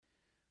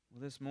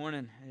Well, this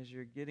morning, as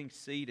you're getting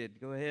seated,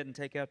 go ahead and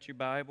take out your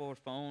Bible or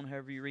phone,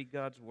 however you read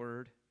God's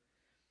Word.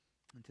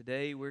 And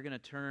today we're going to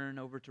turn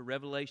over to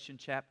Revelation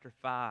chapter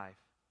 5.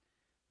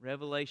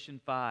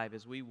 Revelation 5,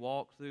 as we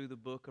walk through the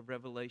book of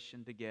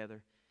Revelation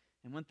together.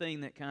 And one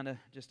thing that kind of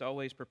just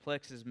always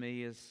perplexes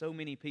me is so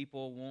many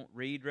people won't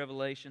read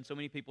Revelation. So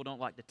many people don't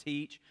like to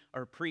teach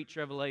or preach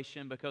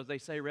Revelation because they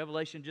say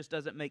Revelation just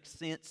doesn't make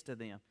sense to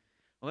them.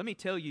 Well, let me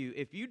tell you,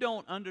 if you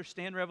don't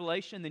understand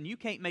Revelation, then you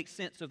can't make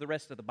sense of the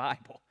rest of the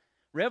Bible.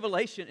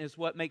 Revelation is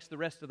what makes the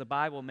rest of the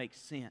Bible make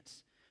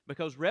sense.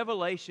 Because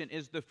Revelation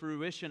is the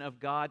fruition of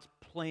God's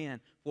plan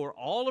for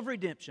all of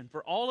redemption,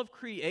 for all of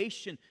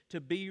creation to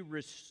be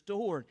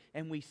restored.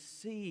 And we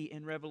see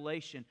in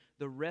Revelation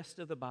the rest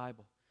of the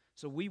Bible.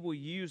 So we will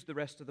use the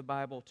rest of the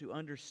Bible to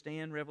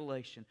understand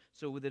Revelation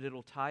so that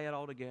it'll tie it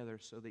all together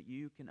so that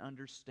you can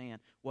understand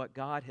what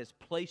God has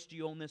placed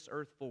you on this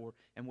earth for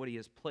and what He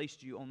has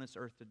placed you on this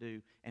earth to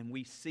do. And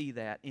we see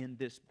that in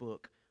this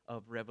book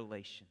of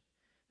Revelation.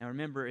 Now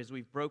remember, as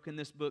we've broken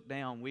this book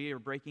down, we are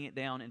breaking it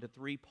down into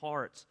three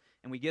parts.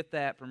 And we get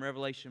that from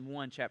Revelation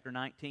 1, chapter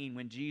 19,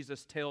 when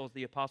Jesus tells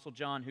the Apostle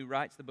John, who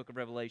writes the book of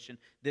Revelation,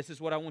 this is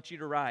what I want you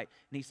to write.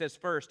 And he says,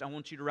 first, I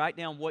want you to write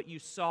down what you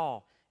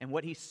saw. And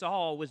what he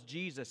saw was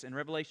Jesus in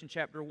Revelation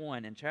chapter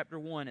 1. And chapter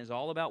 1 is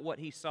all about what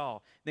he saw.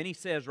 Then he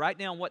says, write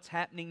down what's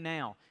happening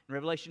now. In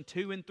Revelation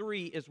 2 and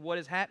 3 is what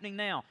is happening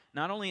now.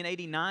 Not only in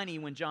AD 90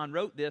 when John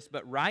wrote this,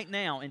 but right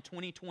now in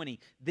 2020,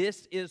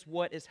 this is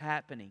what is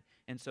happening.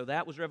 And so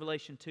that was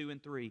Revelation 2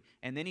 and 3.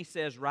 And then he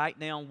says, write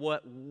down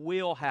what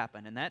will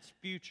happen. And that's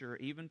future,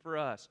 even for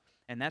us.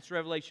 And that's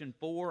Revelation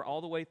 4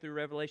 all the way through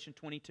Revelation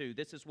 22.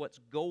 This is what's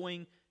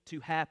going to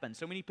happen.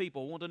 So many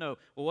people want to know,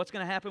 well, what's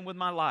going to happen with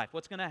my life?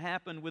 What's going to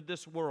happen with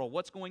this world?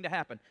 What's going to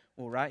happen?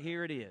 Well, right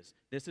here it is.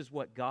 This is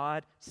what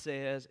God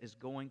says is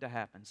going to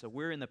happen. So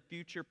we're in the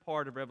future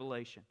part of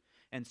Revelation.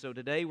 And so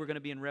today we're going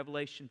to be in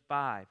Revelation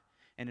 5.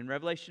 And in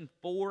Revelation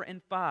 4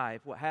 and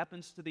 5, what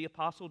happens to the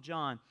Apostle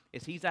John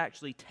is he's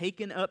actually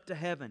taken up to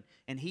heaven,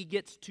 and he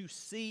gets to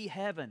see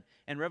heaven.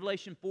 In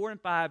Revelation 4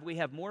 and 5, we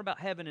have more about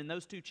heaven in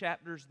those two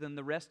chapters than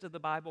the rest of the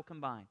Bible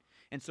combined.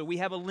 And so we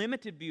have a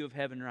limited view of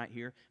heaven right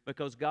here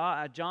because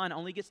John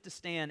only gets to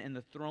stand in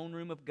the throne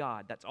room of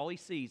God. That's all he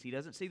sees. He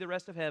doesn't see the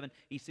rest of heaven.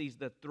 He sees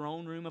the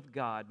throne room of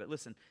God. But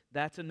listen,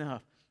 that's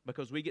enough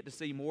because we get to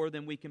see more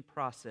than we can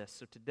process.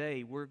 So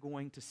today we're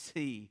going to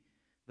see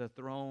the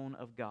throne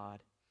of God.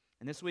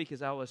 And this week,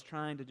 as I was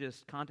trying to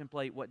just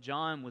contemplate what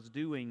John was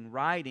doing,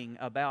 writing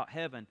about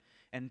heaven,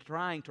 and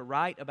trying to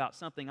write about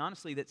something,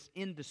 honestly, that's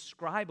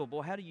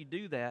indescribable, how do you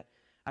do that?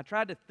 I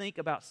tried to think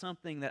about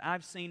something that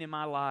I've seen in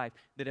my life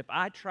that if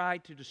I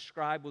tried to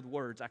describe with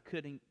words, I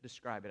couldn't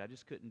describe it. I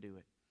just couldn't do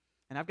it.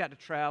 And I've got to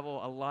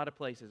travel a lot of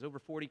places, over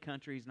 40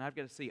 countries, and I've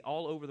got to see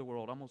all over the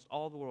world, almost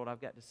all the world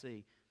I've got to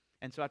see.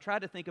 And so I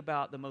tried to think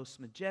about the most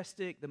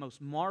majestic, the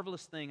most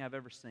marvelous thing I've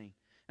ever seen.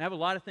 And I have a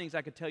lot of things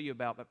I could tell you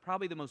about, but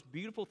probably the most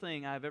beautiful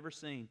thing I've ever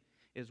seen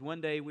is one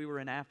day we were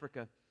in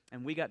Africa,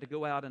 and we got to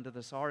go out into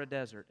the Sahara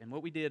Desert. And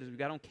what we did is we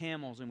got on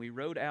camels, and we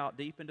rode out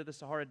deep into the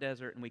Sahara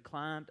Desert, and we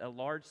climbed a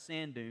large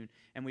sand dune,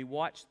 and we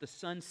watched the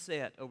sun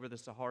set over the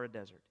Sahara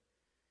Desert.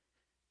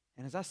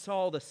 And as I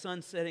saw the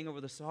sun setting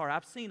over the Sahara,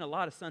 I've seen a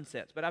lot of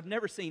sunsets, but I've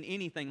never seen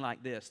anything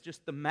like this,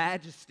 just the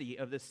majesty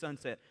of this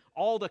sunset,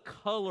 all the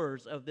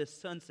colors of this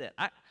sunset.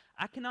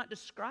 I cannot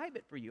describe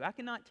it for you. I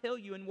cannot tell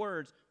you in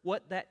words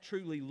what that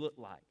truly looked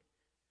like.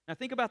 Now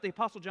think about the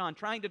Apostle John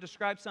trying to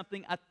describe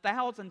something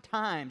 1,000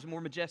 times more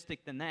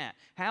majestic than that.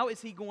 How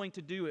is he going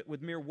to do it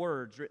with mere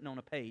words written on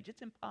a page?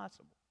 It's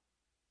impossible.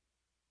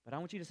 But I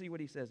want you to see what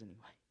he says anyway.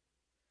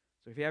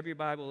 So if you have your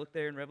Bible, look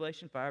there in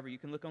Revelation 5, or you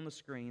can look on the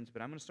screens,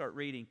 but I'm going to start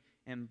reading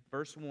in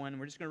verse 1.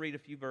 We're just going to read a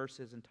few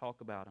verses and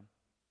talk about them.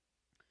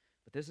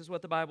 But this is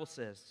what the Bible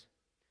says.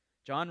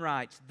 John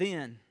writes,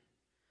 "Then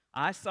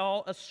I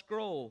saw a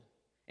scroll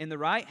in the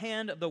right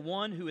hand of the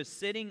one who is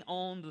sitting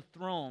on the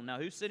throne." Now,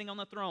 who's sitting on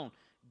the throne?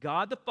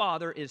 God the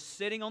Father is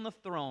sitting on the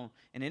throne,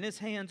 and in his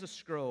hands a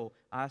scroll.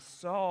 I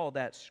saw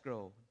that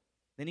scroll.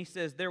 Then he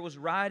says, there was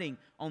writing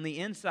on the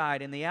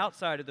inside and the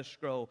outside of the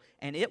scroll,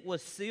 and it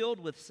was sealed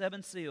with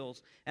 7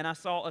 seals. And I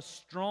saw a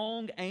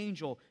strong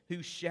angel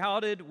who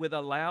shouted with a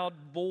loud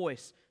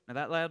voice. Now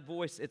that loud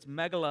voice, it's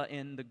megala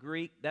in the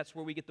Greek. That's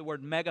where we get the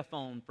word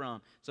megaphone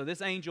from. So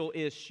this angel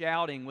is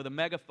shouting with a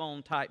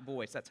megaphone type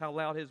voice. That's how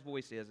loud his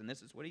voice is. And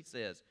this is what he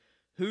says.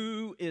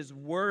 "Who is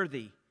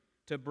worthy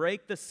to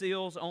break the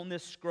seals on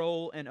this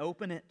scroll and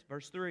open it?"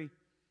 Verse 3.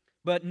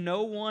 "But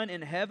no one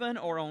in heaven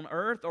or on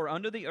earth or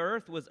under the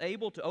earth was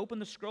able to open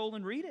the scroll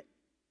and read it.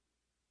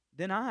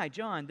 Then I,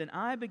 John,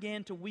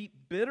 began to weep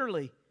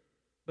bitterly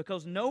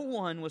because no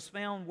one was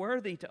found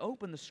worthy to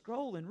open the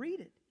scroll and read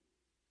it.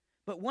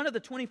 But one of the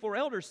 24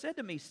 elders said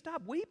to me,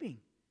 'Stop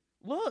weeping.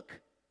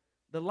 Look,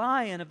 the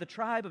Lion of the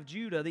tribe of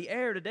Judah, the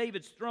heir to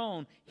David's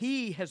throne,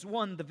 he has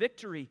won the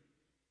victory.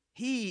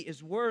 He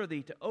is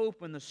worthy to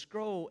open the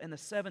scroll and the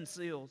 7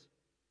 seals.'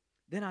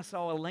 Then I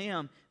saw a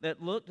lamb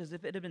that looked as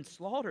if it had been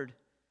slaughtered,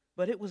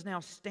 But it was now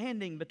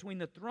standing between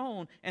the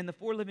throne and the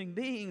four living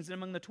beings and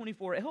among the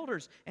 24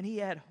 elders. And he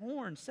had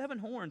horns, 7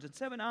 horns and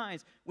 7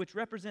 eyes, which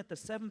represent the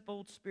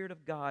sevenfold Spirit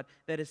of God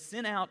that is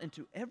sent out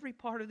into every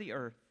part of the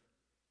earth.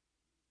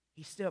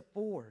 He stepped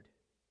forward.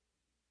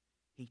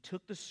 He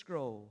took the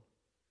scroll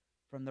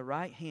from the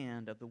right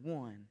hand of the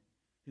one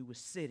who was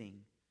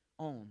sitting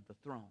on the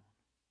throne.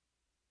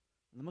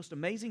 And the most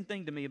amazing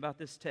thing to me about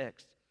this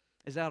text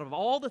is out of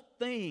all the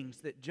things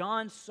that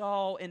John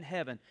saw in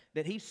heaven,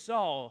 that he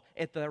saw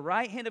at the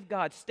right hand of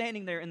God,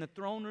 standing there in the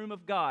throne room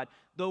of God,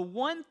 the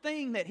one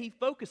thing that he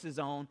focuses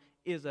on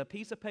is a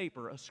piece of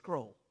paper, a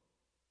scroll.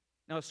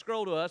 Now, a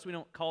scroll to us, we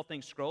don't call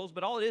things scrolls,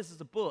 but all it is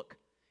a book.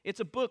 It's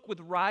a book with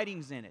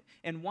writings in it.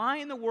 And why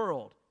in the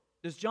world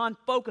does John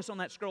focus on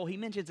that scroll? He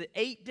mentions it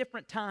 8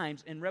 different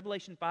times in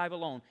Revelation 5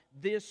 alone.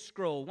 This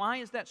scroll. Why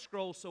is that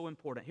scroll so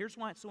important? Here's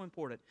why it's so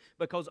important.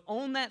 Because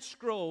on that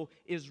scroll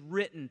is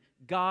written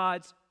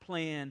God's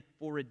plan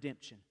for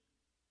redemption.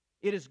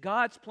 It is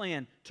God's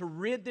plan to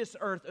rid this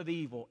earth of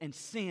evil and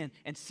sin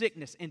and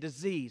sickness and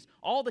disease.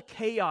 All the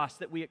chaos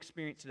that we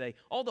experience today.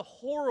 All the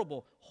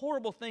horrible,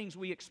 horrible things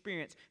we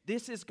experience.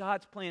 This is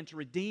God's plan to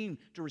redeem,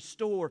 to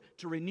restore,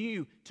 to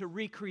renew, to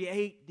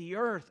recreate the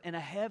earth and a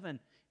heaven.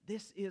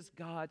 This is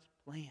God's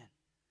plan.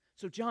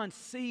 So John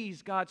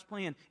sees God's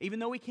plan, even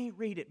though he can't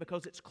read it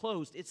because it's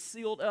closed, it's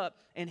sealed up,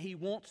 and he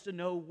wants to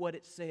know what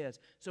it says.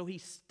 So he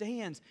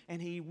stands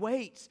and he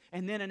waits,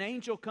 and then an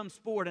angel comes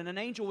forward, and an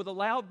angel with a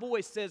loud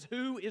voice says,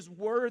 "Who is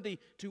worthy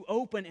to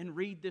open and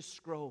read this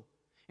scroll?"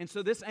 And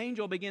so this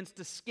angel begins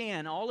to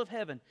scan all of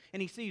heaven,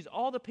 and he sees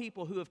all the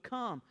people who have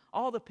come,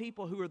 all the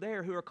people who are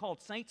there who are called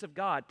saints of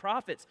God,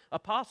 prophets,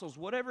 apostles,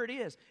 whatever it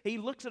is. He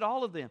looks at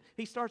all of them.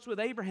 He starts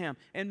with Abraham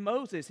and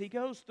Moses. He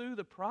goes through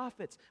the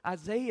prophets,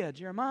 Isaiah,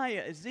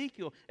 Jeremiah,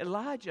 Ezekiel,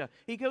 Elijah.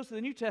 He goes to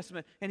the New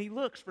Testament, and he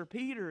looks for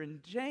Peter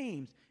and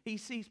James. He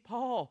sees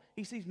Paul.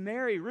 He sees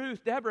Mary,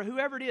 Ruth, Deborah,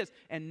 whoever it is,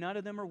 and none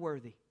of them are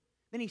worthy.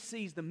 Then he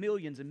sees the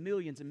millions and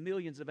millions and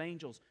millions of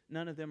angels.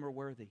 None of them are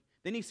worthy.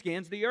 Then he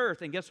scans the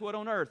earth, and guess what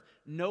on earth?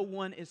 No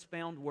one is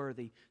found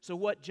worthy. So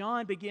what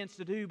John begins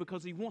to do,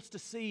 because he wants to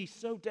see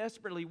so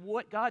desperately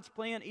what God's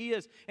plan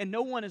is, and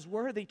no one is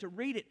worthy to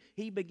read it,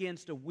 he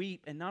begins to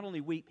weep. And not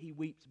only weep, he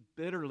weeps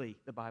bitterly,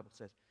 the Bible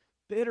says.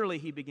 Bitterly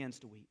he begins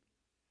to weep.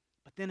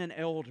 But then an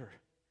elder,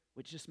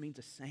 which just means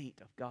a saint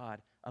of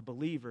God, a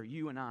believer,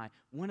 you and I,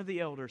 one of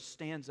the elders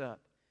stands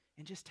up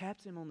and just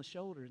taps him on the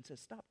shoulder and says,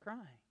 "Stop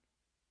crying.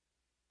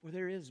 For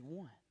there is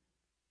one.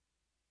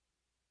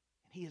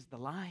 And he is the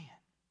Lion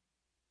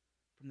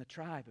from the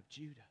tribe of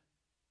Judah."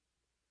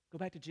 Go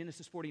back to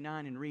Genesis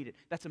 49 and read it.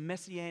 That's a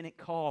messianic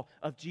call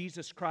of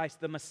Jesus Christ,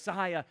 the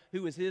Messiah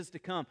who is his to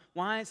come.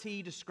 Why is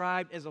he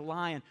described as a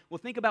lion? Well,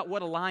 think about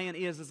what a lion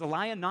is. Is a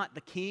lion not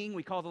the king?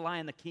 We call the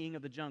lion the king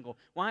of the jungle.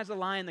 Why is a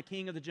lion the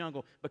king of the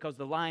jungle? Because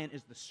the lion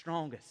is the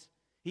strongest.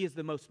 He is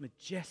the most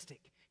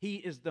majestic. He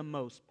is the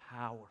most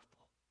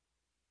powerful.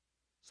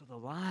 So the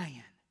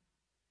lion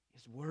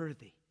is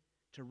worthy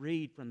to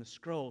read from the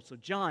scroll. So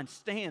John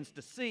stands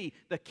to see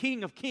the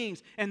King of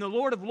Kings and the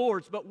Lord of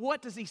Lords. But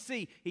what does he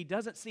see? He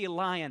doesn't see a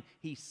lion.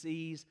 He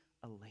sees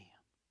a lamb.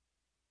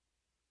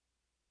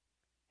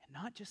 And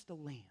not just a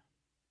lamb,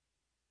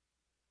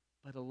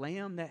 but a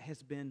lamb that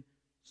has been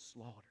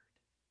slaughtered,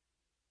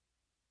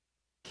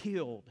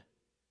 killed,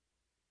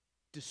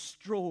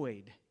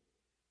 destroyed,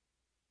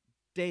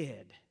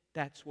 dead.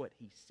 That's what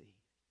he sees.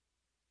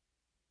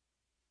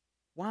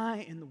 Why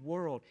in the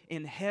world,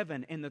 in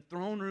heaven, in the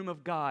throne room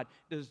of God,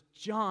 does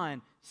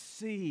John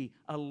see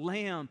a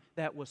lamb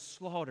that was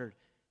slaughtered?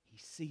 He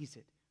sees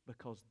it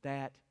because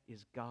that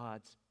is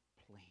God's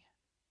plan.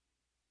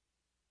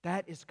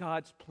 That is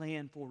God's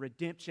plan for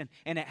redemption,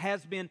 and it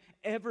has been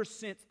ever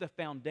since the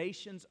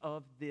foundations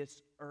of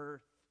this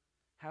earth.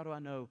 How do I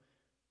know?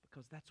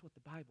 Because that's what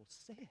the Bible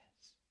says.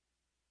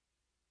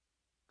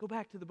 Go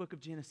back to the book of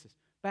Genesis.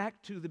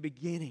 Back to the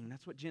beginning.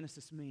 That's what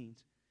Genesis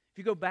means. If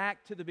you go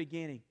back to the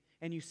beginning,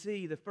 and you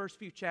see the first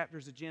few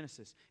chapters of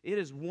Genesis, it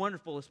is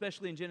wonderful,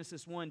 especially in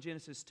Genesis 1,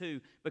 Genesis 2,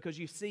 because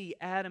you see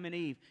Adam and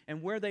Eve,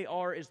 and where they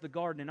are is the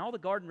garden. And all the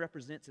garden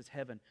represents is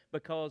heaven,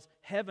 because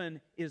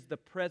heaven is the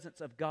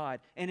presence of God.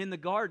 And in the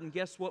garden,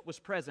 guess what was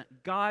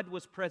present? God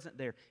was present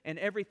there, and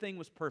everything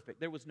was perfect.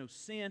 There was no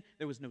sin,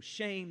 there was no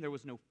shame, there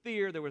was no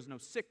fear, there was no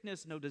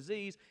sickness, no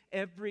disease.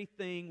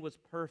 Everything was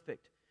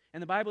perfect.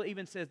 And the Bible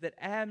even says that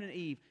Adam and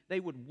Eve,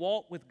 they would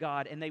walk with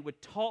God and they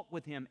would talk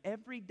with Him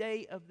every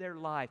day of their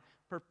life.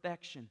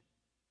 Perfection.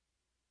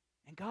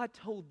 And God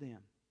told them,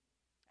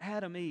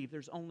 Adam, Eve,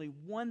 there's only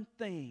one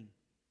thing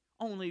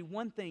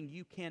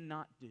you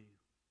cannot do.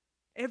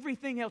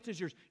 Everything else is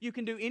yours. You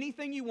can do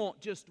anything you want,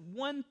 just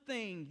one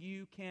thing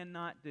you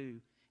cannot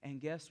do.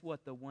 And guess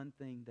what? The one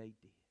thing they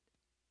did.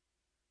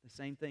 The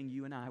same thing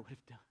you and I would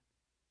have done.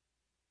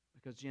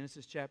 Because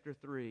Genesis chapter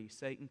 3,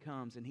 Satan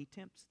comes and he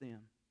tempts them.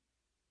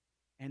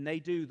 And they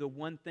do the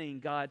one thing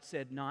God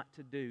said not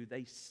to do.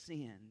 They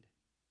sinned.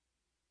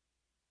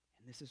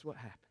 And this is what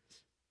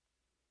happens.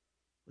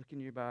 Look in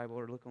your Bible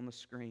or look on the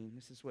screen.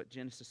 This is what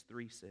Genesis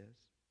 3 says.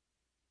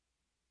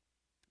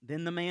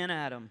 Then the man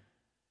Adam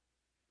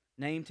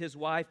named his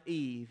wife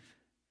Eve,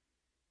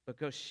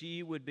 because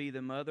she would be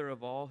the mother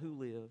of all who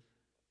live.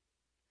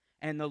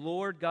 And the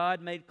Lord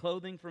God made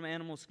clothing from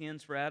animal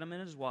skins for Adam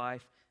and his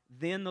wife.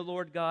 Then the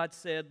Lord God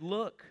said,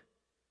 "Look,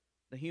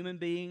 the human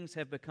beings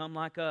have become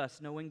like us,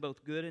 knowing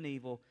both good and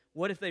evil.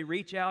 What if they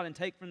reach out and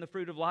take from the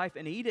fruit of life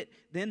and eat it?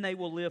 Then they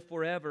will live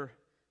forever."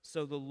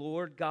 So the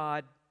Lord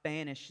God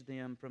banished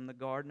them from the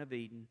Garden of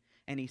Eden,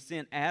 and He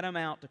sent Adam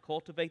out to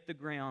cultivate the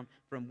ground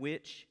from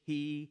which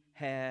he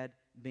had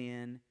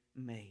been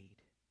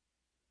made.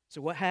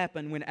 So what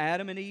happened when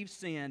Adam and Eve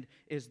sinned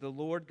is the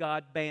Lord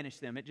God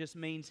banished them. It just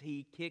means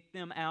He kicked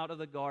them out of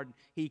the garden.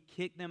 He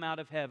kicked them out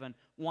of heaven.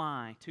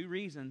 Why? Two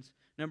reasons.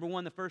 Number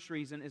one, the first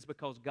reason is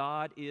because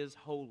God is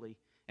holy.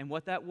 And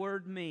what that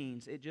word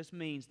means, it just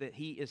means that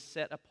He is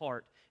set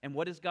apart. And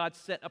what is God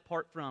set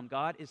apart from?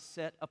 God is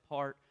set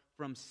apart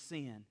from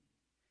sin.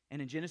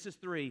 And in Genesis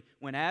 3,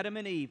 when Adam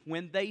and Eve,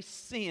 when they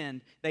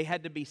sinned, they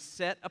had to be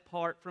set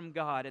apart from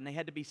God, and they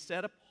had to be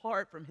set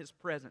apart from His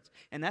presence.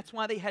 And that's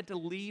why they had to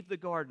leave the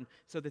garden,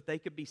 so that they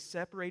could be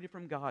separated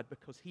from God,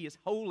 because He is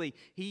holy,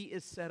 He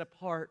is set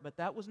apart. But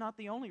that was not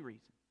the only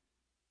reason.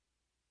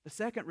 The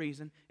second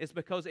reason is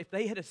because if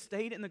they had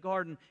stayed in the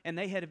garden and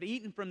they had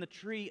eaten from the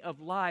tree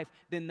of life,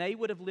 then they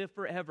would have lived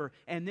forever.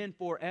 And then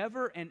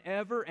forever and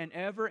ever and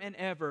ever and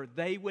ever,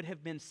 they would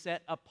have been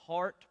set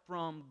apart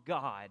from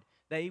God.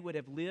 They would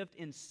have lived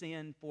in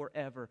sin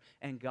forever.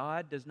 And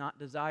God does not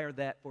desire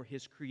that for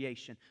His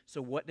creation.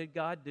 So what did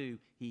God do?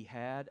 He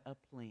had a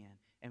plan.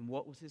 And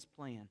what was His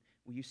plan?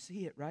 Well, you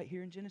see it right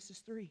here in Genesis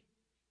 3.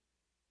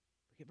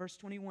 Look at verse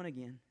 21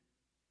 again.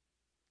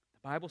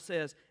 The Bible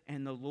says,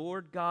 "And the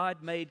Lord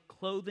God made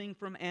clothing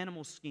from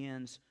animal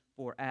skins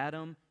for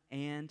Adam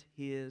and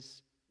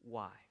his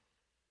wife."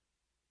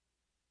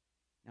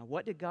 Now,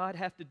 what did God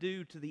have to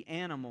do to the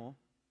animal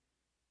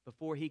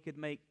before He could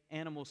make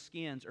animal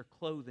skins or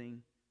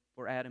clothing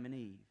for Adam and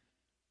Eve?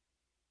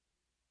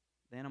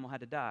 The animal had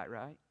to die,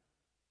 right?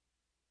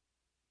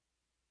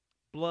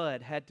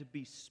 Blood had to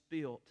be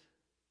spilt.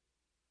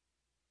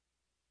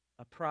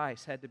 A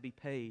price had to be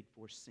paid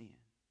for sin.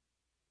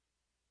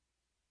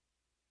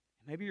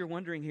 Maybe you're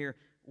wondering here,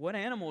 what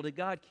animal did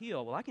God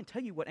kill? Well, I can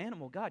tell you what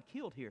animal God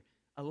killed here.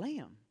 A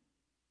lamb.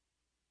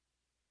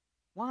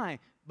 Why?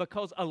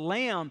 Because a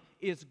lamb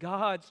is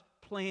God's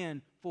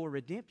plan for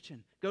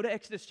redemption. Go to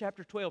Exodus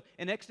chapter 12.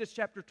 In Exodus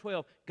chapter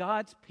 12,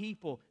 God's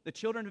people, the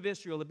children of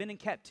Israel, have been in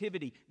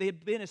captivity. They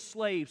have been as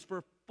slaves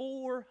for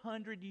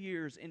 400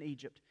 years in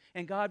Egypt.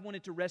 And God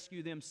wanted to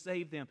rescue them,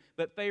 save them.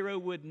 But Pharaoh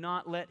would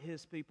not let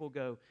his people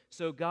go.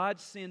 So God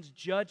sends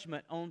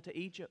judgment onto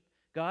Egypt.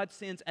 God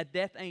sends a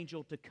death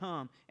angel to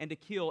come and to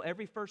kill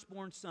every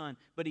firstborn son.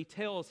 But He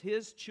tells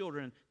His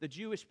children, the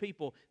Jewish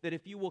people, that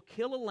if you will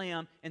kill a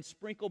lamb and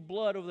sprinkle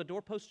blood over the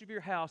doorpost of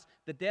your house,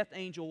 the death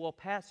angel will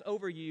pass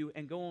over you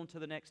and go on to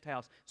the next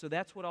house. So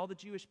that's what all the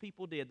Jewish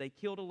people did. They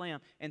killed a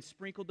lamb and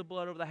sprinkled the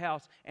blood over the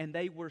house, and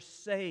they were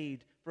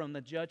saved from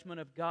the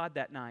judgment of God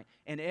that night.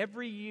 And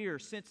every year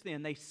since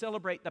then, they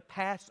celebrate the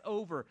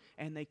Passover,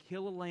 and they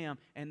kill a lamb,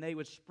 and they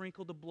would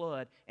sprinkle the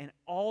blood, and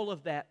all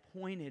of that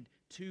pointed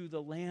to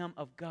the Lamb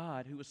of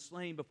God who was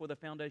slain before the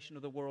foundation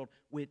of the world,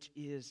 which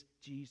is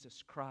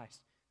Jesus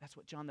Christ. That's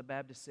what John the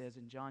Baptist says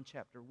in John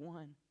chapter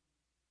 1.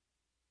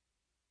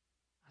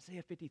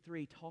 Isaiah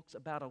 53 talks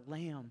about a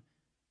lamb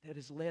that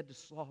is led to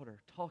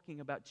slaughter, talking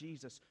about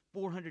Jesus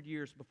 400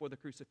 years before the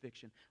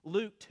crucifixion.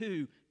 Luke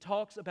 2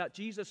 talks about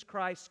Jesus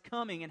Christ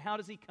coming, and how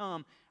does He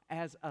come?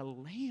 As a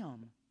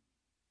lamb.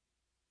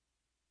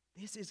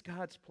 This is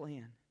God's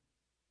plan.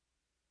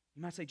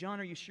 You might say, "John,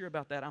 are you sure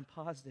about that?" I'm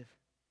positive.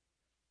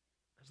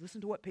 Because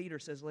listen to what Peter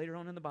says later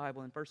on in the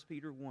Bible in 1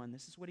 Peter 1.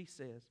 This is what he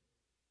says.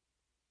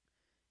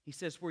 He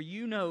says, "For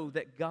you know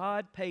that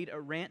God paid a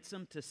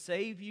ransom to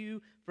save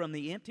you from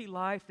the empty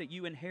life that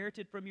you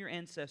inherited from your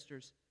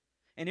ancestors.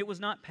 And it was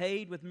not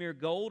paid with mere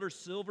gold or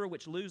silver,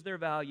 which lose their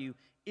value.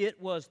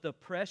 It was the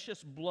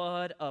precious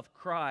blood of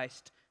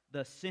Christ,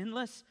 the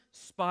sinless,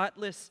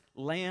 spotless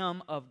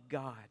Lamb of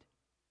God.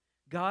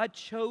 God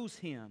chose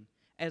Him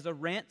as a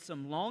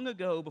ransom long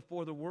ago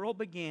before the world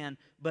began,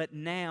 but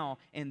now,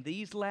 in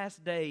these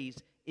last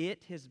days,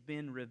 it has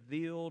been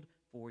revealed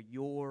for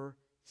your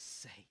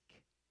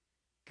sake."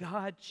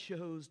 God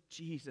chose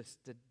Jesus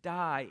to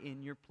die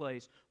in your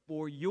place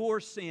for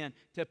your sin,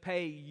 to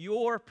pay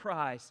your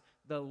price,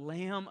 the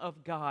Lamb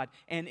of God.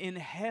 And in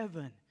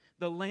heaven,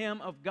 the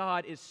Lamb of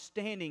God is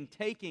standing,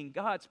 taking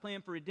God's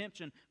plan for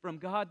redemption from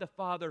God the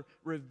Father,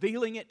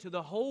 revealing it to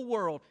the whole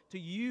world, to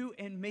you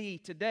and me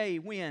today,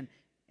 when?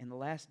 In the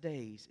last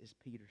days, as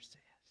Peter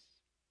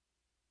says.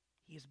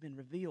 He has been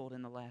revealed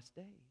in the last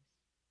days.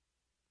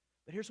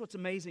 But here's what's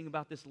amazing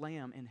about this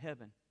lamb in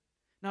heaven.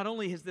 Not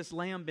only has this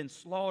lamb been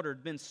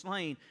slaughtered, been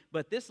slain,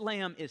 but this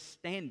lamb is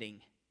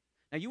standing.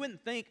 Now, you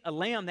wouldn't think a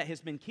lamb that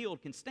has been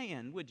killed can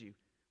stand, would you?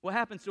 What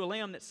happens to a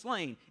lamb that's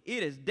slain?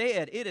 It is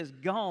dead. It is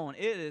gone.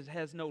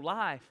 Has no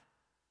life.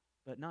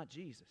 But not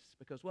Jesus.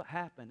 Because what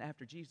happened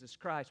after Jesus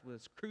Christ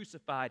was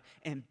crucified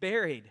and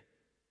buried?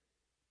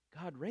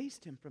 God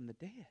raised Him from the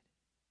dead.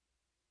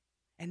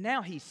 And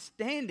now he's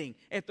standing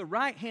at the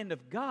right hand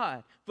of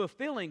God,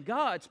 fulfilling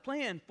God's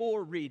plan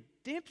for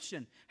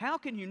redemption. How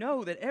can you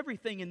know that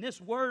everything in this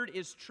word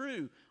is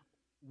true?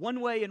 One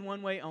way and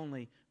one way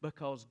only,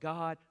 because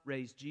God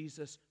raised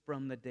Jesus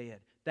from the dead.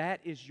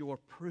 That is your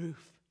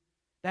proof.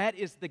 That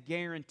is the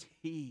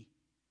guarantee.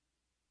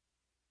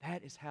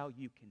 That is how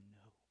you can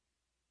know.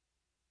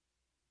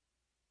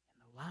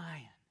 And the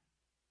Lion,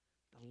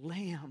 the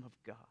Lamb of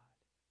God,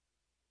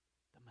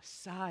 the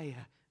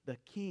Messiah, the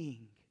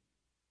King,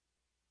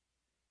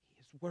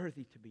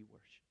 worthy to be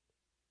worshipped.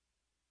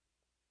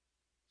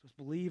 So as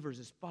believers,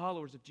 as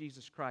followers of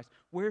Jesus Christ,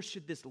 where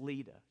should this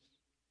lead us?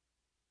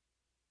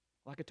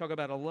 Well, I could talk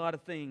about a lot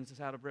of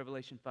things out of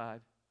Revelation 5,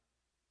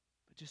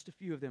 but just a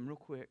few of them real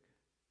quick.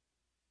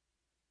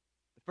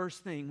 The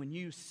first thing, when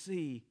you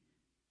see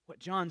what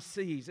John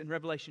sees in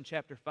Revelation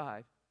chapter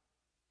 5,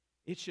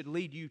 it should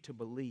lead you to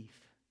belief.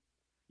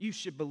 You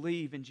should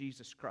believe in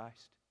Jesus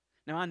Christ.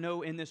 Now, I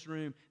know in this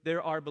room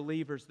there are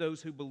believers,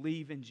 those who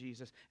believe in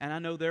Jesus. And I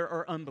know there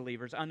are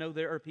unbelievers. I know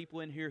there are people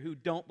in here who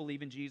don't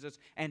believe in Jesus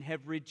and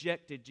have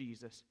rejected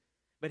Jesus.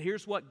 But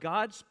here's what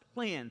God's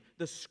plan,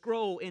 the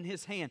scroll in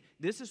His hand,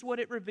 this is what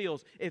it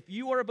reveals. If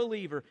you are a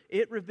believer,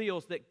 it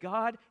reveals that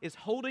God is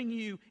holding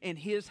you in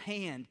His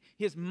hand,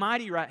 His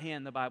mighty right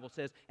hand, the Bible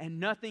says, and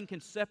nothing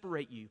can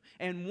separate you.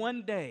 And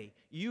one day,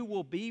 you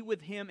will be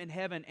with Him in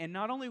heaven. And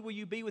not only will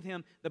you be with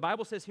Him, the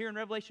Bible says here in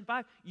Revelation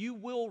 5, you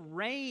will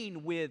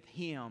reign with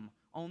Him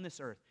on this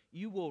earth.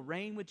 You will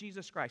reign with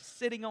Jesus Christ,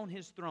 sitting on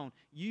His throne.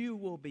 You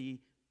will be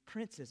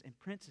princes and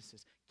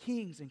princesses,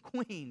 kings and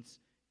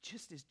queens,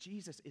 just as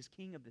Jesus is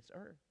king of this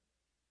earth.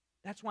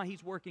 That's why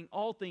He's working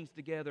all things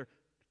together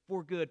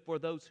for good for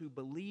those who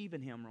believe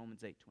in Him,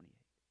 Romans 8:28.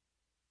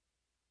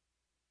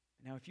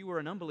 Now, if you are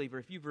an unbeliever,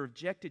 if you've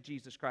rejected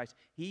Jesus Christ,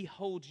 He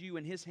holds you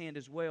in His hand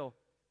as well.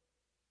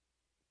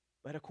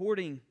 But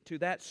according to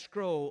that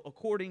scroll,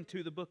 according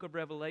to the book of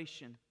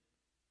Revelation,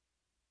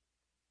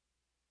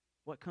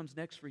 what comes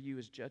next for you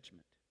is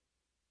judgment.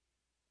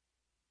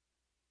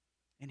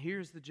 And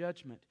here's the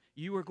judgment.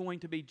 You are going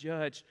to be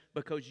judged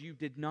because you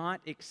did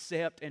not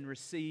accept and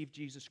receive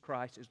Jesus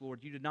Christ as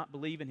Lord. You did not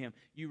believe in Him.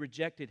 You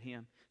rejected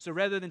Him. So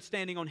rather than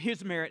standing on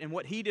His merit and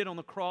what He did on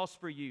the cross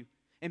for you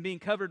and being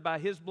covered by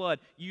His blood,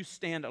 you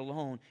stand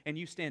alone and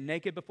you stand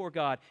naked before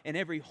God. And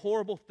every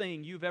horrible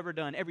thing you've ever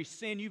done, every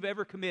sin you've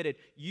ever committed,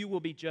 you will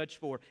be judged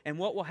for. And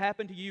what will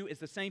happen to you is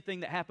the same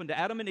thing that happened to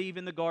Adam and Eve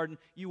in the garden.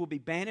 You will be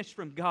banished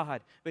from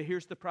God. But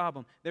here's the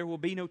problem. There will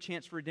be no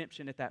chance for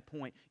redemption at that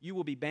point. You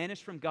will be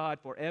banished from God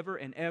forever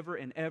and ever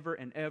and ever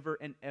and ever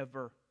and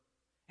ever.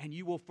 And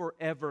you will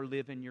forever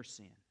live in your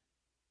sin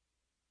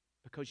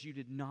because you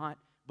did not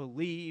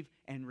believe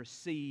and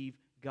receive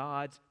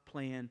God's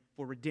plan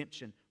for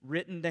redemption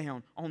written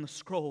down on the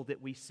scroll that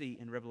we see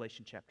in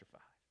Revelation chapter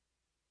 5.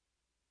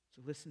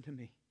 So listen to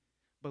me.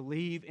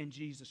 Believe in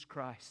Jesus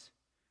Christ.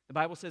 The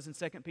Bible says in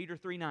 2 Peter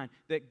 3:9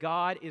 that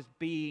God is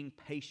being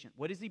patient.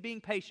 What is He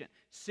being patient?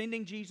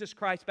 Sending Jesus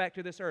Christ back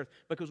to this earth.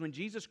 Because when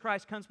Jesus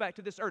Christ comes back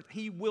to this earth,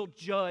 He will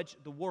judge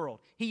the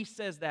world. He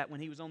says that when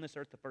He was on this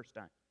earth the first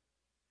time.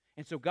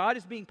 And so God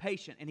is being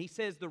patient, and He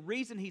says the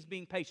reason He's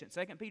being patient,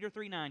 2 Peter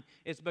 3:9,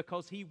 is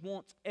because He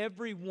wants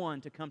everyone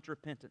to come to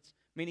repentance,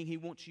 meaning He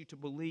wants you to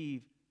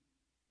believe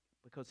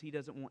because He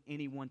doesn't want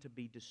anyone to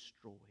be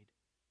destroyed,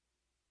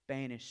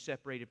 banished,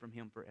 separated from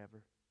Him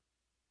forever.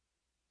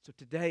 So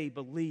today,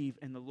 believe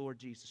in the Lord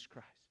Jesus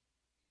Christ.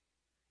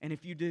 And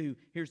if you do,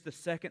 here's the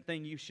second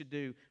thing you should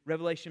do.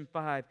 Revelation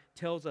 5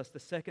 tells us the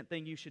second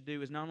thing you should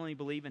do is not only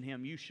believe in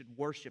Him, you should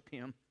worship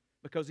Him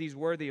because He's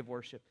worthy of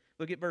worship.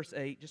 Look at verse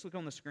 8. Just look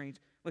on the screens.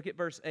 Look at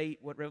verse 8,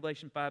 what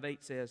Revelation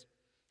 5:8 says.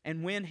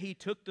 And when He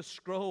took the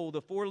scroll,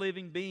 the 4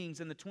 living beings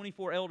and the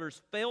 24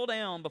 elders fell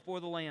down before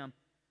the Lamb.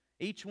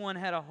 Each one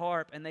had a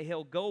harp, and they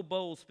held gold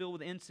bowls filled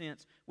with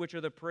incense, which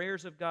are the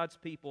prayers of God's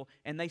people.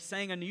 And they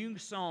sang a new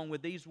song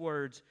with these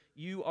words,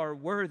 You are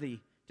worthy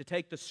to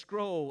take the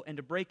scroll and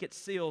to break its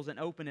seals and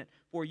open it,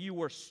 for you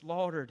were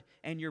slaughtered,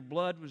 and your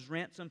blood was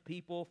ransomed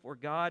people for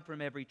God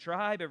from every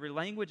tribe, every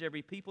language,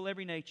 every people,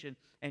 every nation,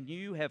 and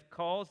you have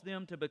caused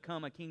them to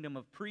become a kingdom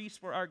of priests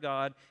for our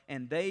God,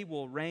 and they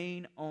will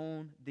reign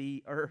on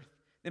the earth.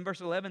 Then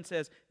verse 11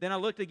 says, Then I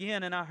looked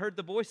again, and I heard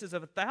the voices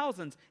of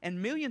thousands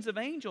and millions of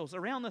angels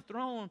around the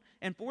throne,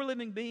 and 4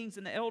 living beings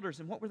and the elders,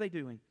 and what were they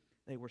doing?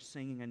 They were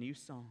singing a new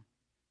song.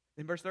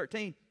 Then verse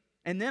 13,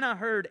 And then I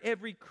heard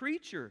every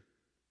creature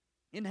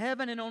in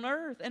heaven and on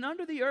earth and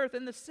under the earth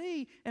and the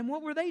sea. And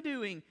what were they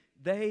doing?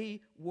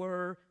 They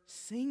were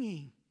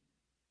singing.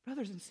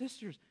 Brothers and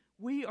sisters,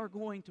 we are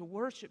going to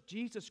worship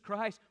Jesus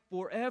Christ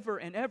forever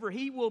and ever.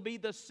 He will be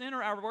the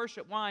center of our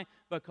worship. Why?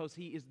 Because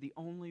He is the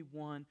only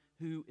one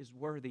who is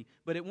worthy.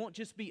 But it won't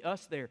just be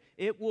us there.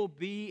 It will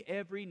be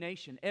every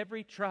nation,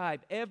 every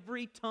tribe,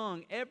 every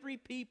tongue, every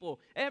people,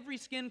 every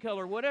skin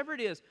color, whatever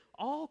it is.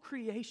 All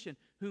creation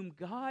whom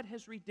God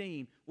has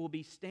redeemed will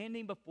be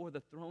standing before the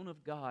throne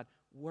of God,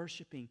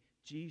 worshiping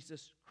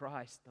Jesus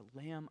Christ, the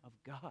Lamb of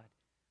God.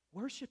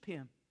 Worship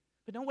Him.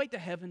 But don't wait to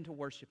heaven to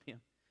worship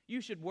Him. You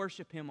should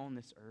worship Him on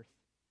this earth.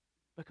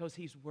 because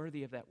He's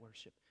worthy of that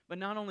worship. But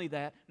not only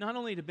that, not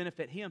only to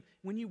benefit Him,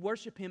 when you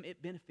worship Him,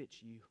 it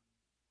benefits you.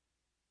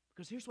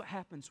 Because here's what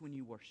happens when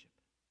you worship.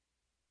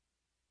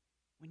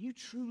 When you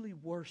truly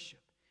worship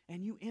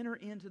and you enter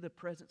into the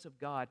presence of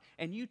God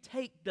and you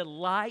take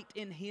delight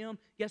in Him,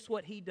 guess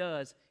what He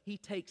does? He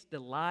takes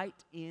delight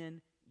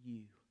in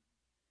you.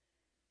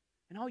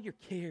 And all your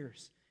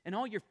cares and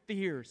all your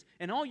fears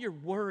and all your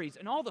worries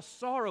and all the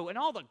sorrow and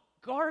all the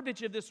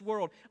garbage of this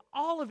world,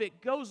 all of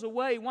it goes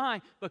away.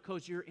 Why?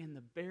 Because you're in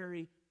the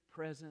very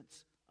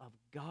presence of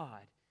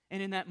God.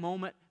 And in that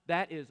moment,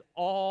 that is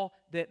all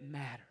that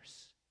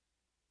matters.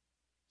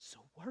 So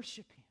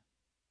worship Him.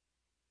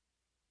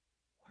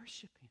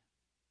 Worship Him.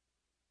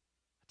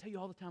 I tell you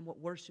all the time what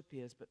worship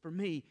is, but for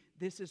me,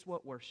 this is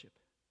what worship.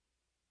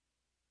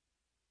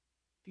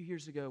 A few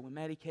years ago, when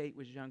Maddie Kate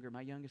was younger,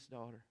 my youngest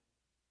daughter,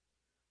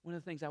 one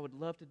of the things I would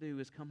love to do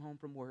is come home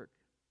from work.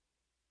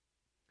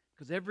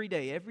 Because every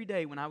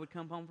day when I would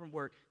come home from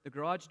work, the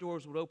garage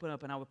doors would open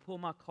up and I would pull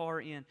my car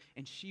in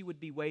and she would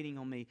be waiting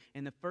on me.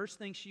 And the first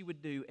thing she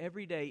would do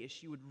every day is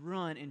she would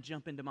run and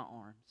jump into my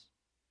arms.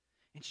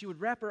 And she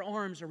would wrap her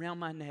arms around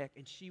my neck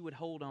and she would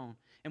hold on.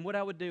 And what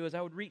I would do is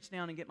I would reach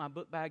down and get my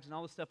book bags and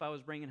all the stuff I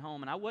was bringing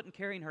home. And I wasn't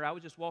carrying her. I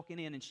was just walking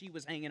in and she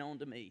was hanging on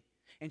to me.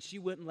 And she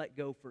wouldn't let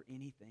go for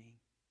anything.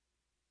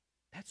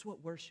 That's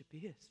what worship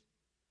is.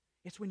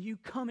 It's when you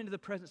come into the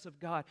presence of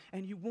God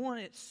and you want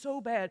it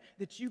so bad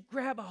that you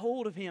grab a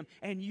hold of Him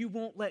and you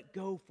won't let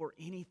go for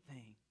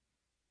anything.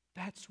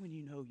 That's when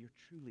you know you're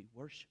truly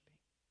worshiping.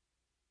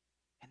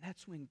 And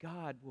that's when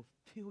God will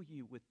fill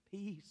you with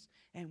peace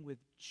and with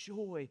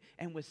joy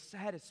and with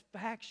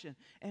satisfaction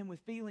and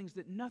with feelings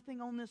that nothing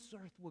on this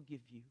earth will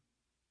give you.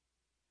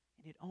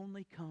 And it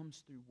only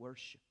comes through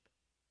worship.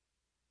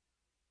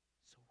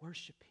 So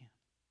worship Him.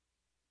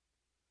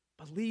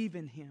 Believe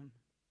in Him.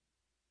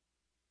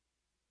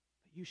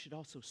 But you should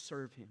also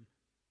serve Him.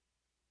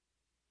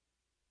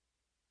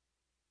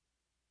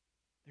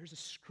 There's a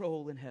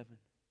scroll in heaven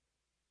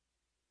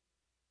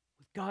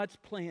with God's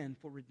plan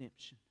for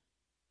redemption.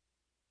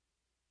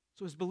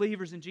 So as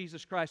believers in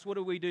Jesus Christ, what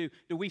do?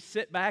 Do we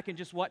sit back and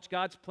just watch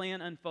God's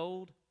plan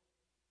unfold?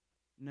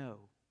 No.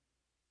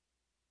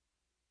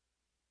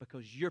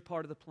 Because you're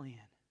part of the plan.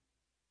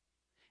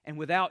 And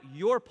without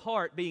your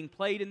part being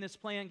played in this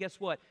plan, guess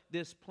what?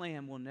 This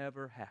plan will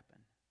never happen.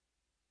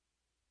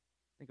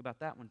 Think about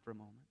that one for a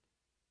moment.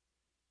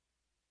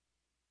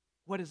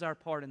 What is our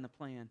part in the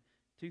plan?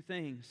 Two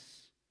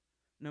things.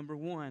 Number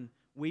one,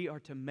 we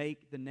are to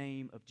make the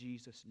name of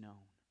Jesus known.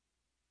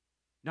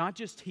 Not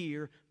just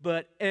here,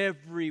 but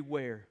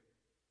everywhere.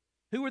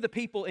 Who are the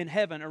people in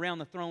heaven around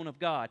the throne of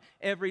God?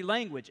 Every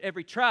language,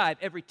 every tribe,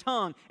 every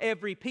tongue,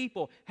 every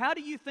people. How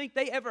do you think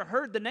they ever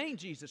heard the name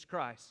Jesus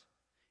Christ?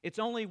 It's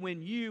only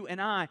when you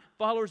and I,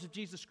 followers of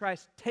Jesus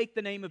Christ, take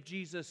the name of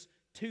Jesus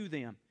to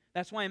them.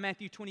 That's why in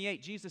Matthew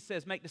 28, Jesus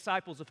says, make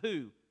disciples of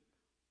who?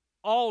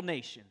 All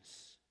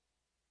nations.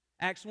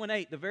 Acts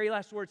 1:8, the very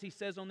last words He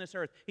says on this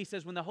earth, He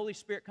says, when the Holy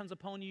Spirit comes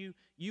upon you,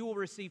 you will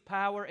receive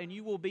power and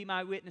you will be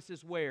my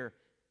witnesses where?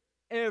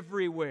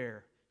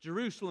 Everywhere.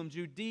 Jerusalem,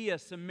 Judea,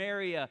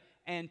 Samaria,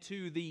 and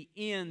to the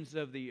ends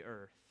of the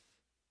earth.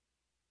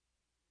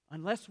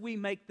 Unless we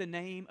make the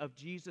name of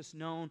Jesus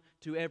known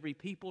to every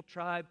people,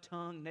 tribe,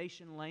 tongue,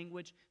 nation,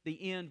 language,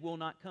 the end will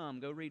not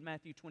come. Go read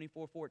Matthew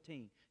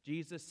 24:14.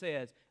 Jesus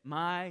says,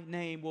 my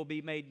name will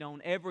be made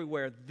known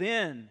everywhere,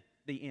 then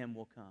the end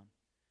will come.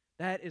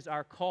 That is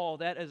our call.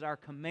 That is our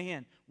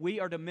command. We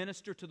are to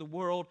minister to the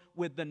world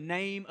with the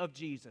name of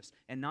Jesus.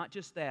 And not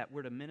just that,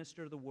 we're to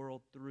minister to the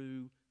world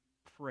through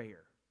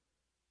prayer.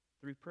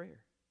 Through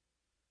prayer.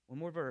 One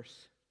more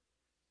verse.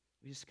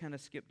 We just kind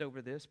of skipped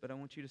over this, but I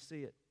want you to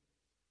see it.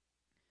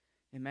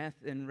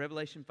 In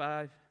Revelation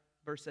 5,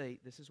 verse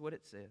 8, this is what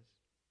it says.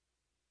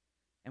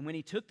 And when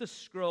He took the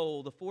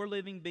scroll, the 4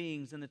 living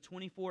beings and the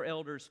 24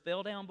 elders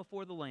fell down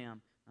before the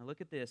Lamb. Now look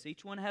at this.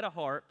 Each one had a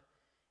harp,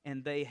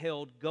 and they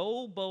held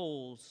gold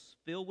bowls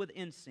filled with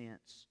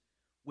incense,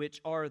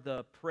 which are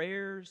the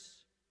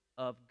prayers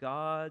of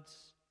God's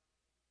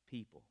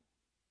people.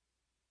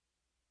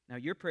 Now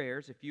your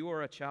prayers, if you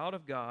are a child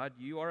of God,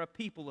 you are a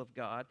people of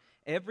God,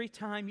 every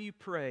time you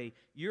pray,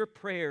 your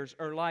prayers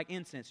are like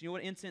incense. You know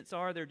what incense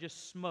are? They're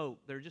just smoke.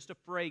 They're just a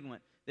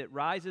fragrance that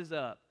rises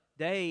up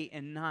day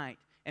and night.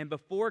 And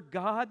before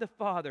God the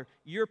Father,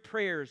 your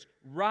prayers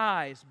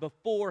rise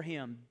before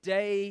Him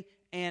day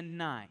and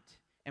night.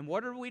 And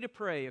what are we to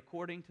pray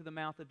according to the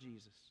mouth of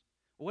Jesus?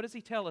 Well, what does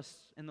He tell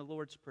us in the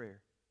Lord's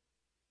Prayer?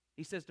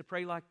 He says to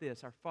pray like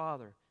this, Our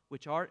Father,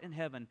 which art in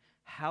heaven,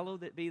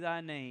 hallowed be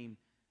Thy name.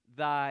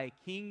 Thy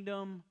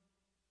kingdom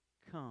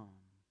come.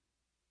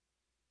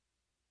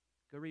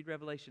 Go read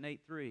Revelation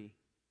 8:3.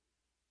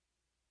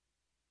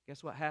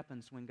 Guess what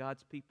happens when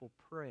God's people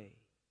pray?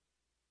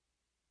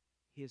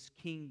 His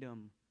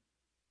kingdom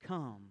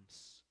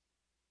comes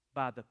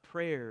by the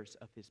prayers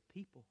of His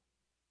people.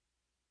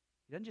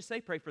 He doesn't just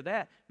say pray for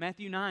that.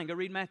 Matthew 9, go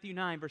read Matthew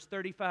 9, verse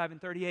 35 and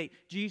 38.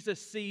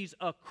 Jesus sees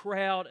a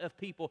crowd of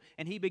people,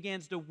 and He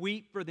begins to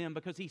weep for them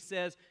because He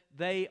says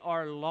they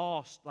are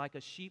lost like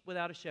a sheep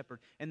without a shepherd.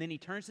 And then He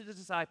turns to His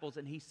disciples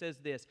and He says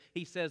this.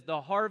 He says,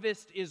 the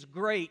harvest is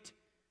great,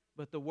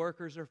 but the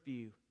workers are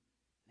few.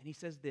 And He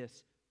says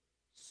this,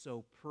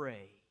 so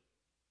pray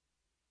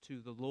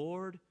to the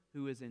Lord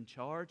who is in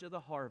charge of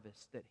the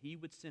harvest, that He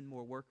would send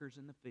more workers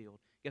in the field.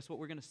 Guess what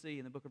we're going to see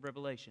in the book of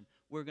Revelation?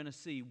 We're going to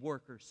see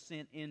workers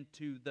sent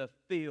into the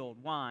field.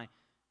 Why?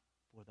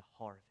 For the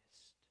harvest.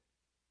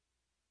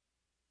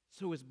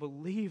 So as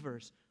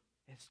believers,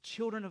 as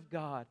children of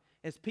God,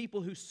 as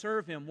people who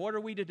serve Him, what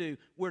are we to do?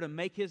 We're to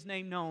make His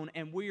name known,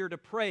 and we are to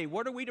pray.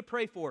 What are we to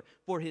pray for?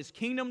 For His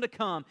kingdom to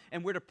come,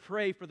 and we're to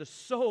pray for the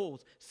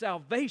souls,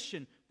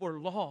 salvation for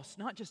lost.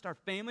 Not just our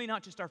family,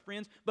 not just our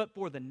friends, but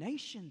for the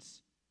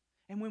nations.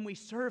 And when we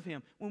serve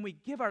Him, when we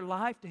give our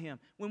life to Him,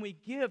 when we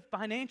give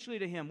financially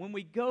to Him, when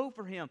we go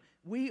for Him,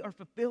 we are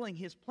fulfilling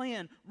His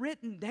plan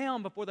written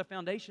down before the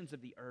foundations of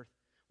the earth.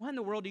 Why in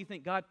the world do you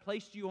think God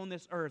placed you on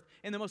this earth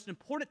in the most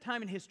important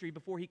time in history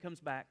before He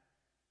comes back?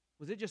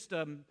 Was it just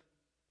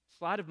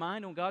sleight of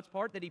mind on God's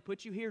part that He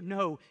put you here?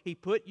 No, He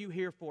put you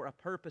here for a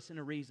purpose and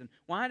a reason.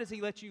 Why does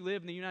He let you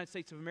live in the United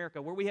States of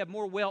America, where we have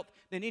more wealth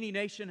than any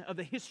nation of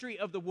the history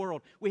of the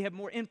world? We have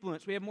more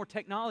influence. We have more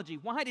technology.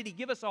 Why did He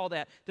give us all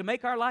that? To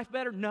make our life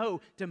better?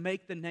 No, to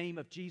make the name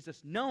of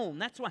Jesus known.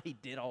 That's why He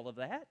did all of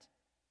that.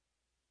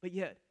 But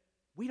yet,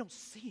 we don't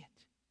see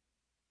it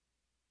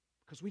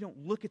because we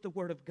don't look at the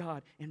Word of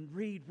God and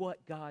read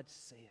what God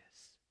says.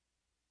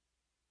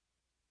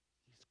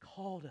 He's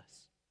called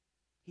us.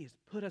 He has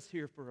put us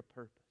here for a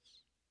purpose.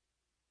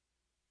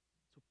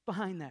 So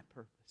find that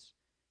purpose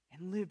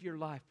and live your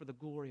life for the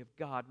glory of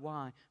God.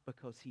 Why?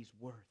 Because He's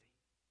worthy.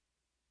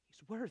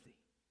 He's worthy.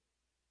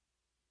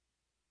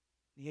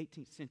 In the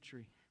 18th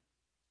century,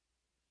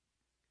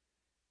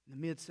 in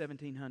the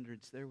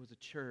mid-1700s, there was a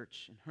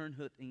church in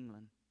Herrnhut,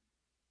 England.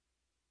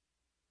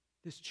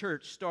 This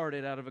church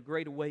started out of a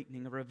great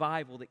awakening, a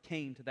revival that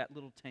came to that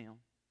little town.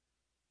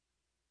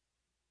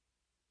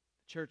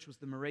 The church was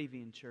the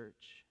Moravian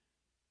Church.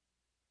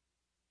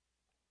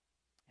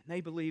 And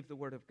they believed the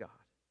Word of God.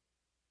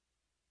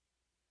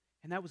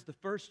 And that was the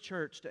first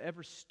church to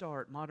ever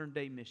start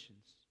modern-day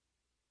missions.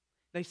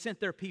 They sent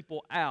their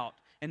people out,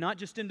 and not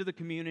just into the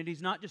communities,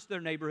 not just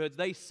their neighborhoods.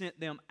 They sent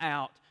them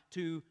out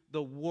to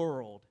the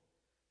world.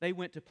 They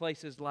went to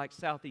places like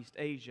Southeast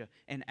Asia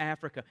and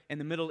Africa and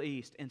the Middle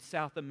East and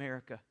South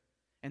America.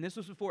 And this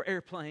was before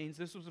airplanes.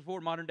 This was before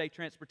modern-day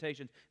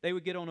transportation. They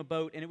would get on a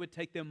boat, and it would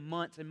take them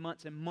months and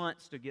months and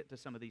months to get to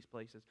some of these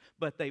places.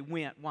 But they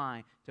went.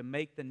 Why? To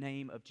make the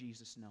name of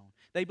Jesus known.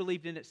 They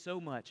believed in it so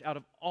much. Out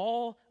of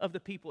all of the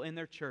people in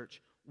their church,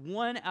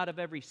 1 out of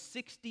every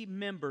 60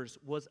 members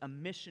was a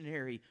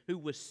missionary who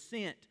was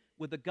sent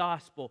with the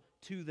gospel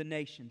to the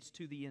nations,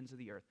 to the ends of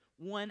the earth.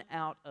 1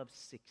 out of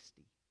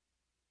 60.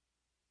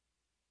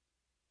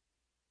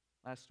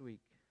 Last week,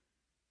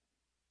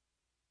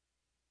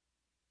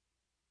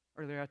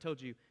 earlier I told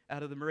you,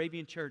 out of the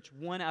Moravian Church,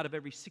 1 out of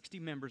every 60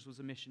 members was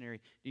a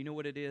missionary. Do you know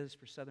what it is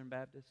for Southern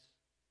Baptists?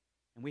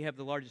 And we have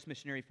the largest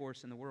missionary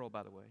force in the world,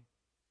 by the way.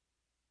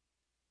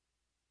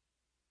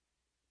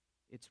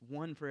 It's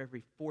 1 for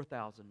every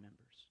 4,000 members.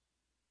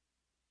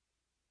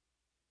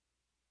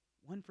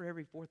 1 for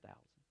every 4,000.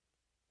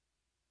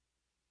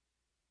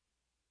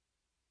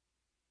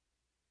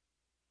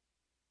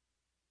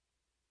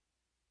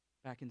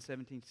 Back in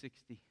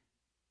 1760,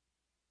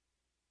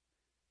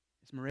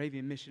 as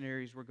Moravian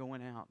missionaries were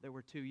going out, there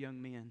were 2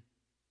 young men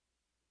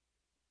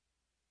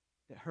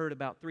that heard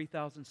about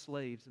 3,000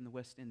 slaves in the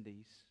West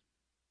Indies.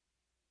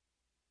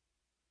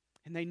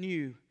 And they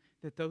knew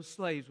that those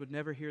slaves would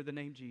never hear the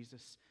name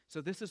Jesus. So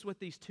this is what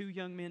these 2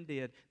 young men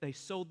did. They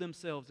sold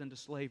themselves into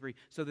slavery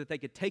so that they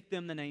could take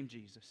them the name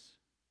Jesus.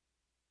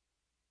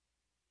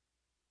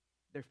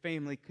 Their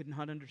family could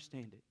not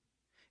understand it.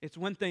 It's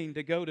one thing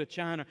to go to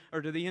China or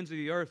to the ends of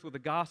the earth with the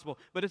gospel,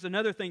 but it's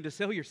another thing to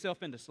sell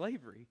yourself into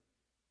slavery.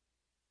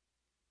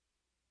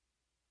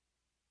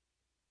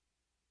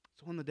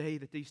 So on the day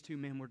that these 2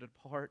 men were to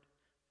depart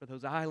for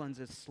those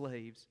islands as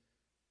slaves,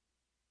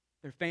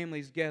 their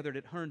families gathered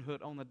at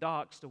Herrnhut on the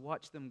docks to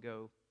watch them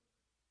go.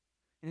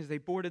 And as they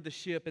boarded the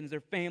ship and their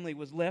family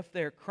was left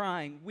there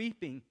crying,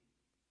 weeping,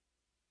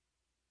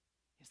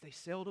 as they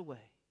sailed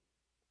away,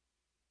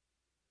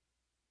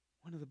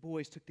 one of the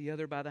boys took the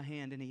other by the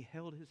hand and he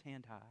held his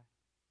hand high.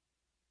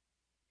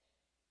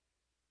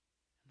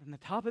 From the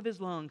top of his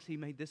lungs, he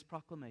made this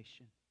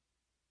proclamation: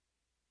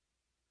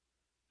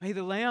 "May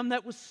the Lamb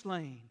that was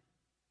slain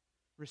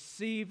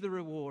receive the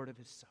reward of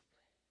His suffering.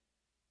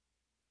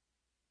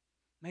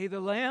 May the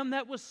Lamb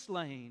that was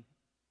slain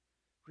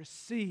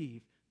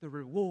receive the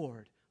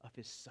reward of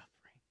His suffering."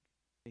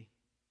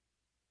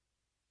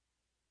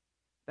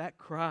 That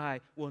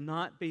cry will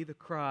not be the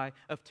cry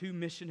of 2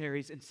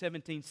 missionaries in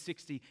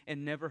 1760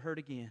 and never heard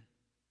again.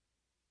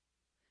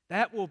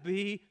 That will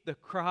be the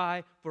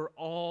cry for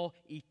all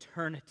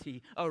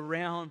eternity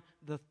around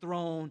the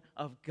throne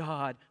of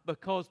God,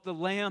 because the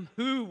Lamb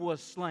who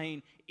was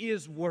slain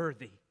is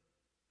worthy.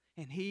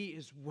 And He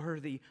is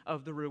worthy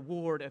of the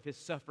reward of His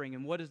suffering.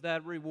 And what is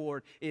that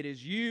reward? It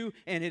is you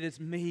and it is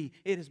me.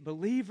 It is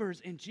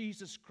believers in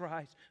Jesus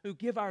Christ who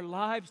give our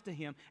lives to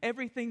Him.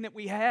 Everything that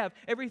we have,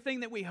 everything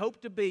that we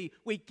hope to be,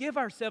 we give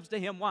ourselves to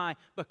Him. Why?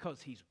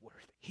 Because He's worthy.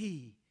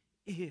 He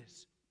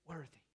is worthy.